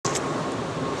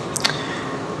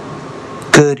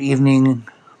Good evening,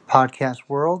 podcast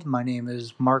world. My name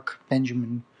is Mark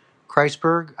Benjamin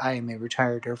Kreisberg. I am a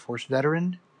retired Air Force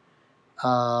veteran.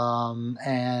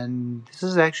 And this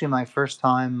is actually my first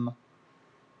time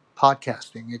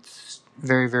podcasting. It's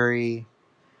very, very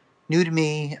new to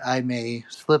me. I may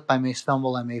slip, I may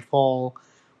stumble, I may fall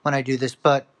when I do this,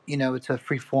 but, it's a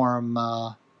free form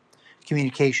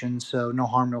communication, so no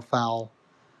harm, no foul.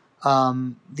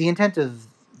 The intent of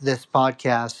this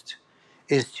podcast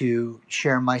is to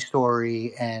share my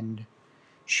story and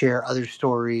share other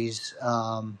stories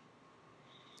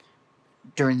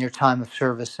during their time of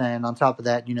service, and on top of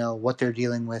that, what they're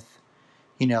dealing with,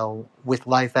 with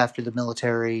life after the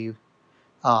military,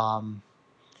 um,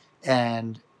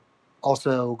 and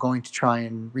also going to try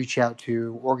and reach out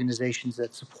to organizations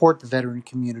that support the veteran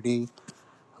community,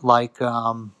 like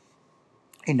the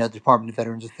Department of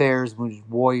Veterans Affairs, Wounded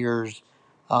Warriors,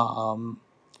 um,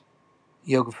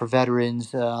 Yoga for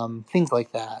Veterans, things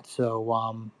like that.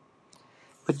 So,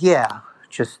 but yeah,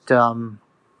 just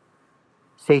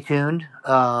stay tuned.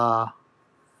 More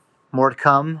to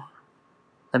come.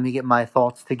 Let me get my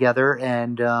thoughts together,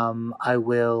 and I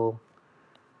will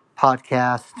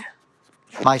podcast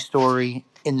my story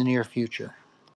in the near future.